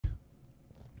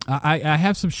I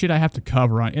have some shit I have to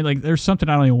cover on. And, like, there's something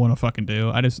I don't even want to fucking do.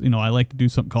 I just, I like to do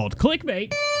something called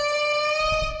clickbait.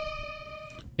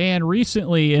 And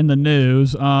recently in the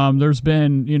news, there's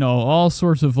been, all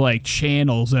sorts of, like,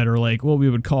 channels that are, like, what we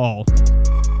would call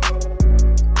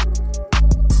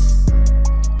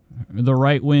the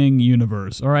right-wing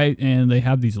universe, all right? And they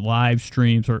have these live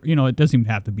streams, or, it doesn't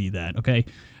even have to be that, okay?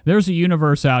 There's a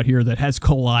universe out here that has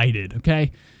collided,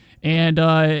 okay? And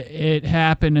it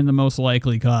happened in the most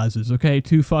likely causes, okay?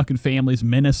 Two fucking families,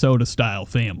 Minnesota-style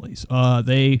families.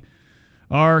 They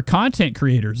are content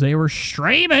creators. They were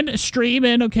streaming,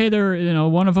 okay? They're,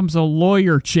 one of them's a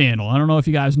lawyer channel. I don't know if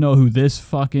you guys know who this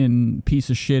fucking piece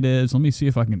of shit is. Let me see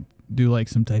if I can do, like,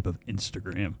 some type of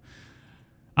Instagram.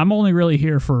 I'm only really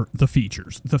here for the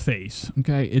features, the face,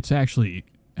 okay? It's actually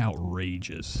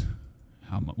outrageous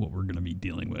what we're going to be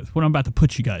dealing with, what I'm about to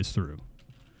put you guys through.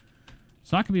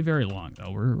 It's not going to be very long,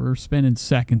 though. We're spending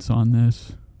seconds on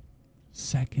this.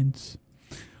 Seconds.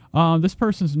 This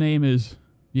person's name is,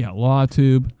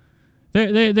 LawTube.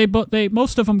 They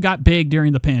most of them got big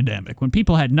during the pandemic when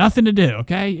people had nothing to do,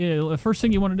 okay? The first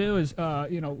thing you want to do is,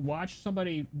 watch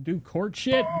somebody do court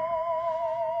shit.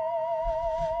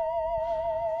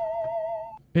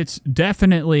 It's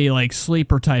definitely, like,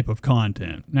 sleeper type of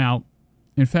content. Now,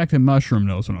 Infected Mushroom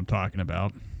knows what I'm talking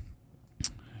about.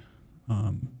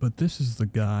 But this is the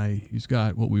guy, he's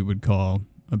got what we would call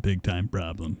a big-time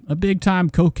problem. A big-time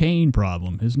cocaine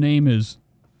problem. His name is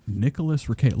Nicholas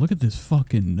Rekieta. Look at this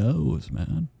fucking nose,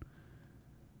 man.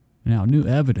 Now, new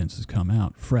evidence has come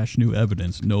out. Fresh new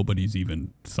evidence. Nobody's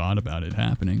even thought about it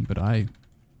happening, but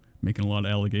making a lot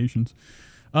of allegations.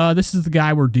 This is the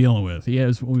guy we're dealing with. He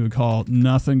has what we would call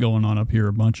nothing going on up here.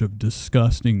 A bunch of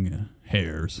disgusting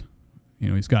hairs.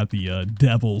 He's got the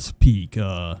devil's peak,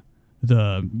 what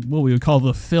we would call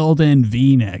the filled-in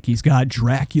V-neck. He's got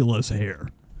Dracula's hair.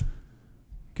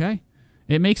 Okay?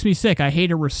 It makes me sick. I hate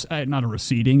not a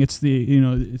receding. It's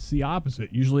it's the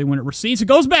opposite. Usually when it recedes, it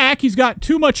goes back. He's got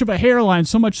too much of a hairline,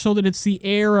 so much so that it's the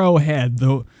arrowhead,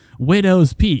 the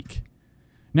widow's peak.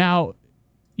 Now,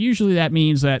 usually that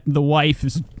means that the wife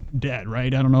is dead,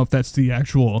 right? I don't know if that's the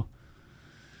actual,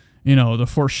 the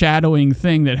foreshadowing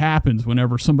thing that happens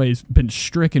whenever somebody's been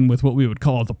stricken with what we would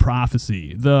call the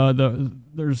prophecy.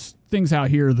 There's things out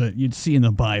here that you'd see in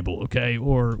the Bible, okay,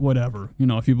 or whatever,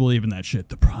 if you believe in that shit,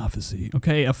 the prophecy,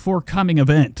 okay, a forthcoming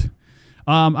event.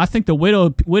 I think the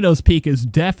widow's peak is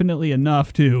definitely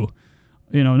enough to,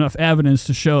 enough evidence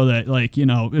to show that, like,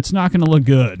 it's not going to look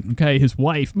good, okay? His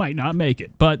wife might not make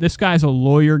it, but this guy's a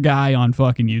lawyer guy on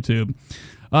fucking YouTube.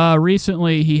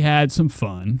 Recently, he had some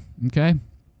fun, okay?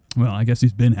 Well, I guess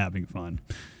he's been having fun.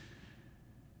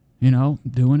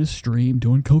 Doing a stream,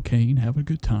 doing cocaine, having a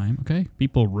good time, okay?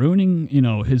 People ruining,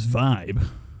 his vibe.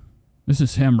 This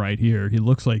is him right here. He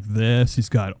looks like this. He's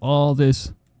got all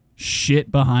this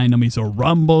shit behind him. He's a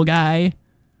Rumble guy.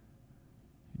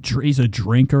 He's a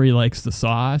drinker. He likes the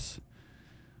sauce.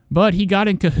 But he got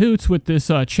in cahoots with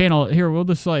this channel. Here, we'll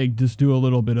just do a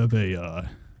little bit of a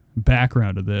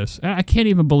background of this. I can't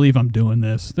even believe I'm doing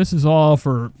this. This is all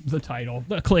for the title,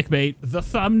 the clickbait, the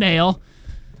thumbnail.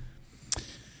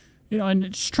 And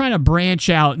it's trying to branch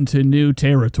out into new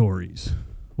territories.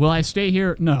 Will I stay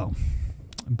here? No.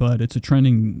 But it's a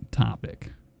trending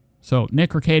topic. So Nick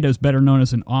Rekieta is better known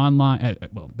as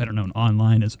better known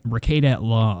online as Rekieta at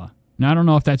Law. Now, I don't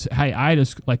know if that's, I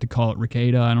just like to call it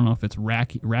Rekieta. I don't know if it's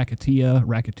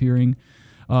racketeering.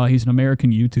 He's an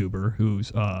American YouTuber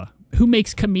who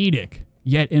makes comedic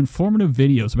yet informative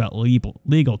videos about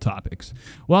legal topics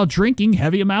while drinking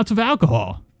heavy amounts of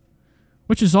alcohol,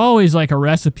 which is always like a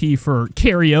recipe for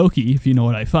karaoke, if you know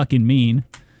what I fucking mean.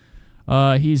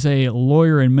 He's a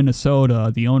lawyer in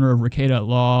Minnesota, the owner of Rekieta at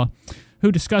Law,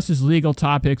 who discusses legal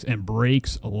topics and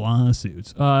breaks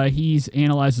lawsuits. He's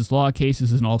analyzes law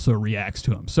cases and also reacts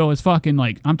to them. So it's fucking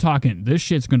like, I'm talking, this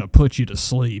shit's gonna put you to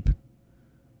sleep.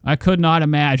 I could not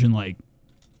imagine, like,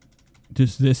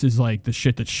 this is like the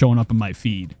shit that's showing up in my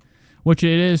feed. Which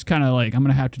it is kind of like, I'm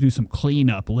going to have to do some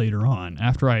cleanup later on.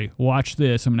 After I watch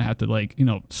this, I'm going to have to, like,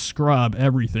 scrub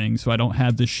everything so I don't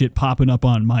have this shit popping up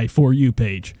on my For You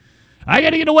page. I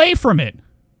got to get away from it.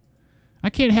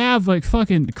 I can't have, like,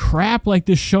 fucking crap like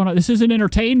this showing up. This isn't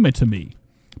entertainment to me.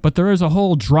 But there is a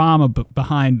whole drama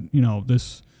behind,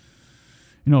 this,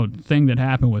 thing that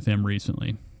happened with him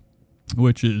recently.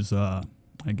 Which is, I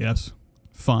guess,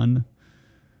 fun.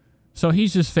 So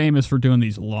he's just famous for doing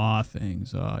these law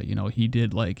things. He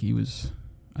did, like,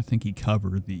 I think he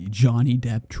covered the Johnny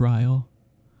Depp trial.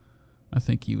 I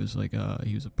think he was like,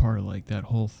 he was a part of, like, that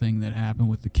whole thing that happened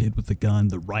with the kid with the gun,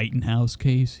 the Rittenhouse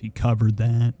case. He covered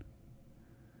that.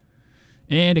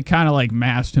 And it kind of like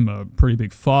masked him a pretty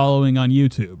big following on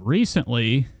YouTube.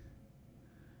 Recently,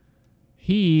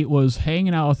 he was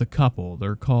hanging out with a couple.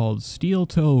 They're called Steel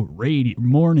Toe Radio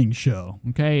Morning Show.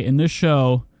 Okay, and this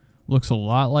show looks a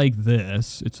lot like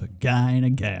this. It's a guy and a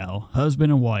gal,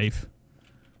 husband and wife,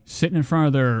 sitting in front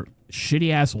of their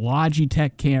shitty-ass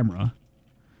Logitech camera,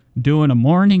 doing a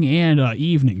morning and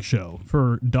evening show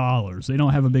for dollars. They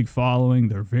don't have a big following.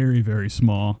 They're very, very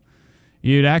small.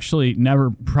 You'd actually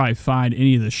never probably find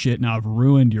any of this shit. Now, I've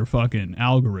ruined your fucking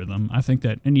algorithm. I think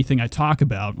that anything I talk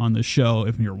about on the show,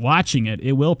 if you're watching it,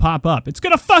 it will pop up. It's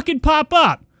gonna fucking pop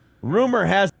up! Rumor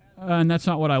has... and that's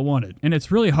not what I wanted. And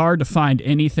it's really hard to find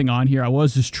anything on here. I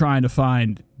was just trying to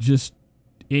find just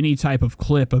any type of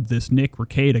clip of this Nick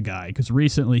Rekieta guy, because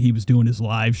recently he was doing his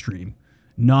live stream,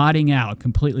 nodding out,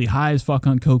 completely high as fuck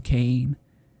on cocaine.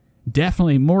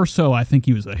 Definitely more so, I think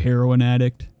he was a heroin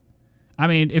addict. I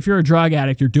mean, if you're a drug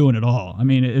addict, you're doing it all. I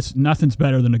mean, it's nothing's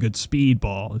better than a good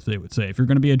speedball, as they would say. If you're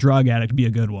going to be a drug addict, be a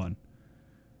good one.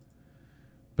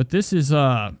 But this is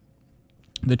the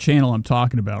channel I'm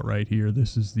talking about right here.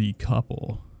 This is the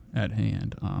couple at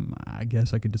hand. I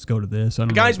guess I could just go to this. I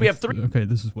don't Guys, know. we have 3. Okay,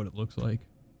 this is what it looks like.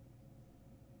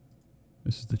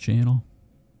 This is the channel.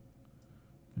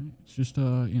 Okay, it's just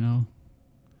you know,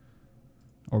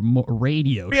 or more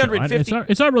radio show.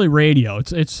 It's not really radio.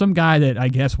 It's some guy that I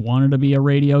guess wanted to be a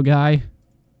radio guy.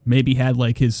 Maybe had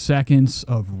like his seconds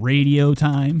of radio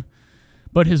time.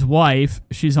 But his wife,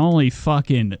 she's only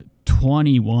fucking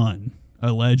 21,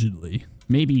 allegedly.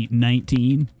 Maybe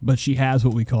 19, but she has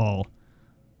what we call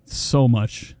so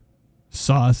much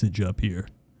sausage up here.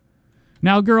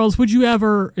 Now, girls, would you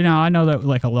ever, you know, I know that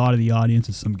like a lot of the audience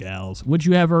is some gals. Would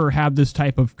you ever have this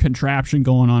type of contraption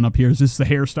going on up here? Is this the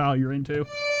hairstyle you're into?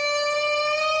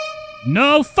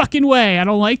 No fucking way. I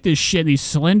don't like this shit. These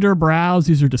slender brows,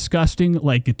 these are disgusting,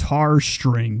 like guitar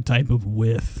string type of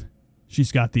width.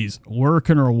 She's got these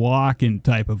working or walking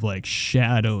type of like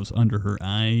shadows under her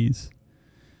eyes.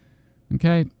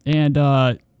 Okay, and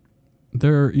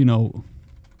they're, you know,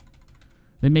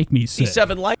 they make me sick.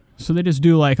 So they just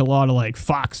do like a lot of like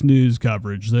Fox News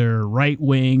coverage. They're right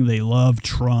wing. They love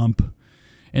Trump,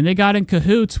 and they got in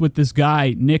cahoots with this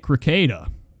guy Nick Rekieta.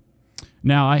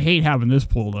 Now I hate having this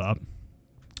pulled up.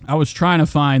 I was trying to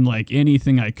find like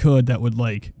anything I could that would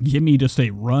like give me just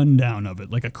a rundown of it,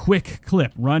 like a quick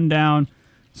clip rundown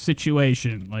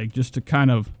situation, like just to kind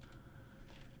of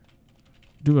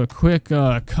do a quick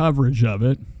coverage of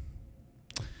it.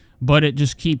 But it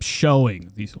just keeps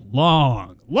showing these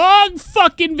long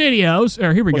fucking videos.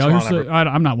 Here we go.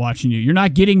 I'm not watching you. You're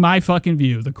not getting my fucking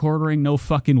view. The quartering, no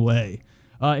fucking way.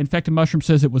 Infected Mushroom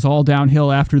says it was all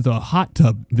downhill after the hot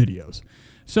tub videos.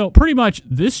 So pretty much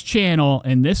this channel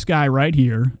and this guy right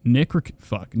here, Nick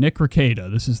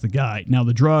Rekieta, this is the guy. Now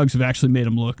the drugs have actually made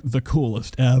him look the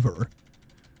coolest ever.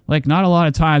 Like not a lot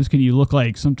of times can you look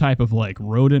like some type of like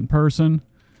rodent person.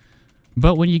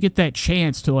 But when you get that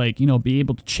chance to, like, you know, be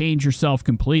able to change yourself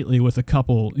completely with a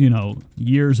couple, you know,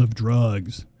 years of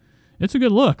drugs, it's a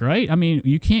good look, right? I mean,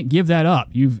 you can't give that up.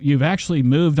 You've actually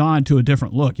moved on to a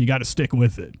different look. You got to stick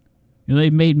with it. You know,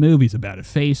 they've made movies about it.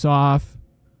 Face Off.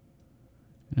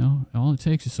 You know, all it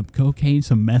takes is some cocaine,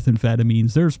 some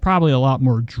methamphetamines. There's probably a lot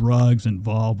more drugs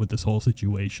involved with this whole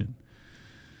situation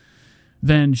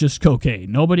than just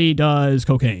cocaine. Nobody does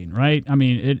cocaine, right? I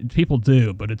mean, people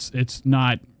do, but it's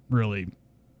not really,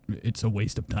 it's a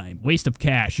waste of time, waste of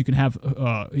cash. You can have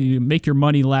you make your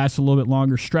money last a little bit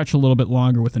longer, stretch a little bit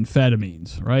longer with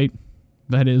amphetamines, right?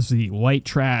 That is the white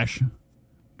trash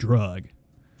drug.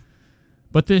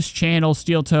 But this channel,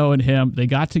 Steel Toe and him, they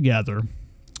got together.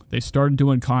 They started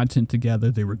doing content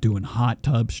together. They were doing hot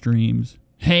tub streams,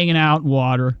 hanging out in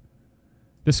water.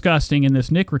 Disgusting. And this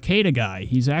Nick Rekieta guy,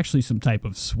 he's actually some type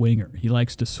of swinger. He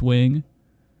likes to swing.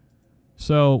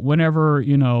 So whenever,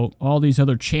 you know, all these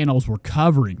other channels were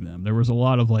covering them, there was a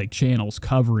lot of, like, channels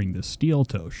covering the Steel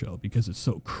Toe show because it's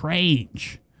so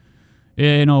cringe.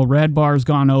 You know, Red Bar's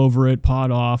gone over it,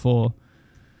 Pod Awful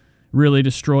really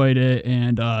destroyed it,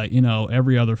 and, you know,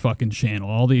 every other fucking channel.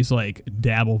 All these, like,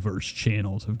 Dabbleverse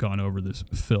channels have gone over this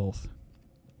filth.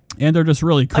 And they're just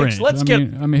really cringe.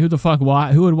 I mean, who the fuck,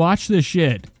 who would watch this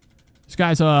shit? This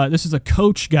guy's, this is a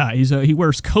Coach guy. He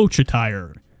wears Coach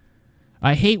attire.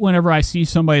 I hate whenever I see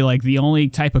somebody like the only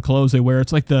type of clothes they wear.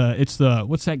 It's like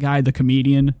what's that guy, the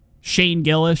comedian? Shane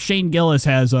Gillis. Shane Gillis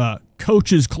has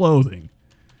Coach's clothing.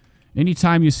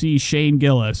 Anytime you see Shane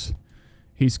Gillis,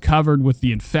 he's covered with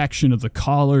the infection of the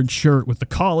collared shirt with the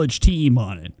college team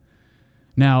on it.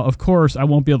 Now, of course, I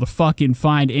won't be able to fucking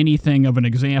find anything of an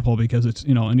example because it's,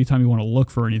 you know, anytime you want to look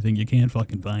for anything, you can't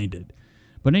fucking find it.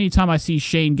 But anytime I see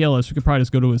Shane Gillis, we could probably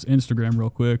just go to his Instagram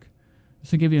real quick.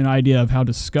 Just to give you an idea of how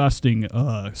disgusting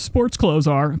sports clothes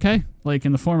are, okay? Like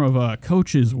in the form of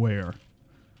coaches wear.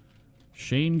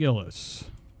 Shane Gillis.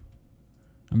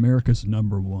 America's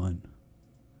 #1.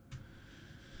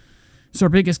 He's our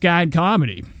biggest guy in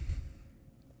comedy.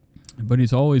 But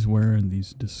he's always wearing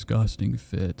these disgusting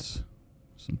fits.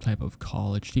 Some type of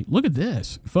college tee. Look at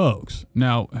this, folks.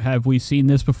 Now, have we seen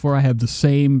this before? I have the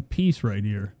same piece right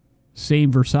here.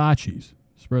 Same Versace's.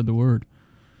 Spread the word.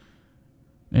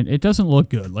 And it doesn't look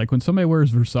good. Like, when somebody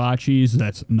wears Versace's,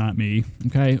 that's not me,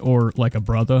 okay? Or, like, a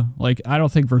brother. Like, I don't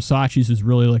think Versace's is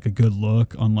really, like, a good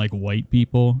look on, like, white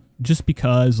people. Just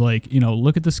because, like, you know,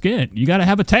 look at the skin. You gotta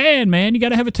have a tan, man. You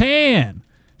gotta have a tan.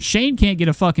 Shane can't get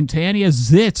a fucking tan. He has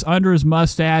zits under his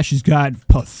mustache. He's got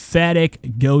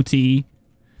pathetic goatee.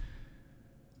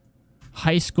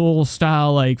 High school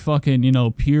style, like, fucking, you know,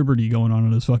 puberty going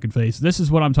on his fucking face. This is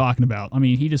what I'm talking about. I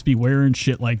mean, he just be wearing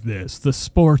shit like this. The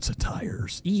sports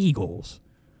attires. Eagles.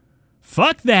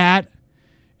 Fuck that.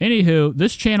 Anywho,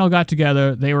 this channel got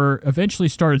together. They were eventually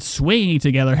started swinging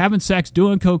together, having sex,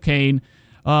 doing cocaine.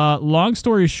 Long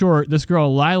story short, this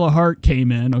girl, Lila Hart,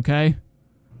 came in, okay?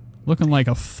 Looking like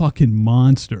a fucking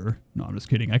monster. No, I'm just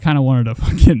kidding. I kind of wanted to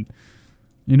fucking,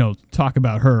 you know, talk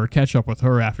about her, catch up with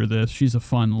her after this. She's a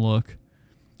fun look.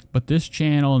 But this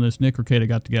channel and this Nick Rekieta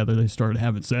got together. They started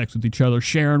having sex with each other,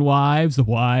 sharing wives. The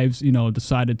wives, you know,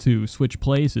 decided to switch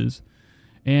places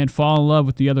and fall in love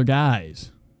with the other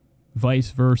guys.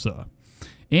 Vice versa.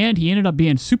 And he ended up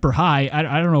being super high. I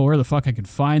don't know where the fuck I could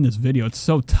find this video. It's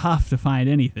so tough to find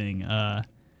anything.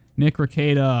 Nick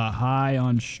Rekieta high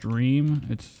on stream.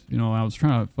 It's, you know, I was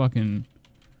trying to fucking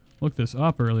look this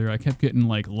up earlier. I kept getting,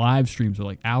 like, live streams that are,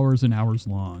 like, hours and hours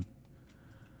long.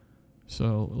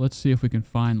 So let's see if we can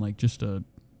find, like, just a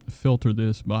filter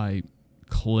this by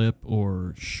clip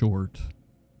or short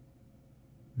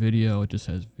video. It just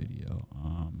has video.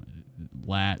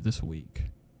 This week.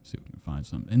 See if we can find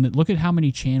some. And look at how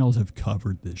many channels have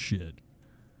covered this shit.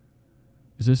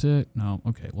 Is this it? No.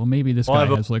 Okay. Well, maybe this guy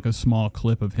has, like, a small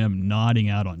clip of him nodding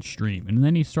out on stream. And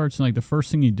then he starts, like, the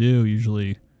first thing you do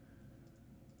usually,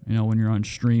 you know, when you're on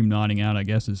stream nodding out, I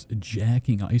guess, is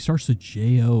jacking out. He starts to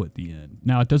J-O at the end.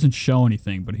 Now, it doesn't show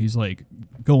anything, but he's, like,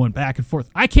 going back and forth.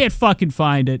 I can't fucking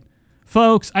find it.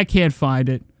 Folks, I can't find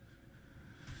it.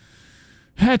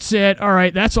 That's it. All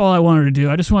right, that's all I wanted to do.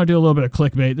 I just want to do a little bit of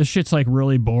clickbait. This shit's, like,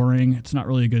 really boring. It's not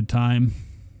really a good time.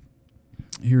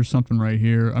 Here's something right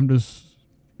here. I'm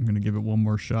going to give it one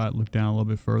more shot, look down a little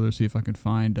bit further, see if I can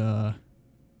find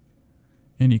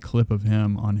any clip of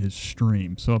him on his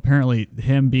stream. So apparently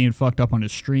him being fucked up on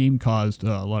his stream caused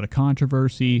a lot of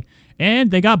controversy, and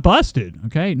they got busted,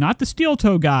 okay? Not the steel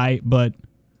toe guy, but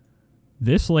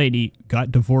this lady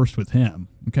got divorced with him,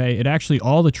 okay? It actually,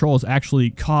 all the trolls actually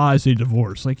caused a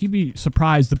divorce. Like, you'd be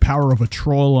surprised the power of a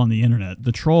troll on the internet.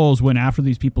 The trolls went after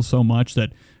these people so much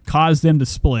that caused them to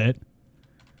split.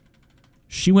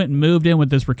 She went and moved in with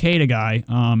this Rekieta guy.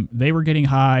 They were getting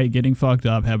high, getting fucked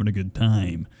up, having a good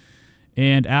time.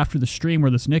 And after the stream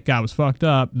where this Nick guy was fucked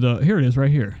up, here it is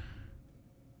right here.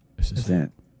 This is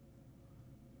it.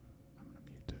 I'm gonna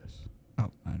mute this.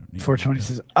 Oh, I don't need 420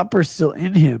 says upper still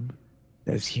in him.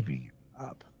 That's keeping him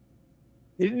up.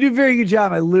 They didn't do a very good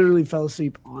job. I literally fell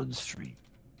asleep on stream.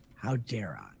 How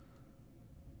dare I?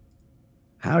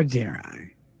 How dare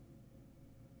I?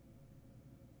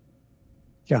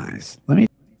 Guys, let me.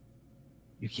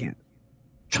 You can't.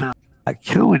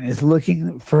 Cohen is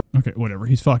looking for. Okay, whatever.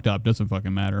 He's fucked up. Doesn't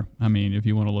fucking matter. I mean, if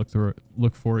you want to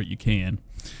look for it, you can.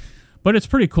 But it's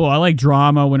pretty cool. I like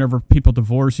drama whenever people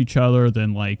divorce each other.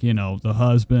 Then, like, you know, the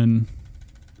husband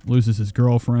loses his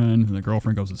girlfriend, and the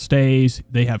girlfriend goes and stays.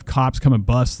 They have cops come and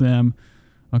bust them.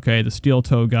 Okay, the steel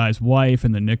toe guy's wife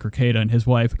and the Nick Rekieta and his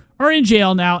wife are in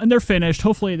jail now, and they're finished.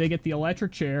 Hopefully, they get the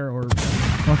electric chair or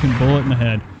fucking bullet in the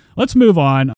head. Let's move on.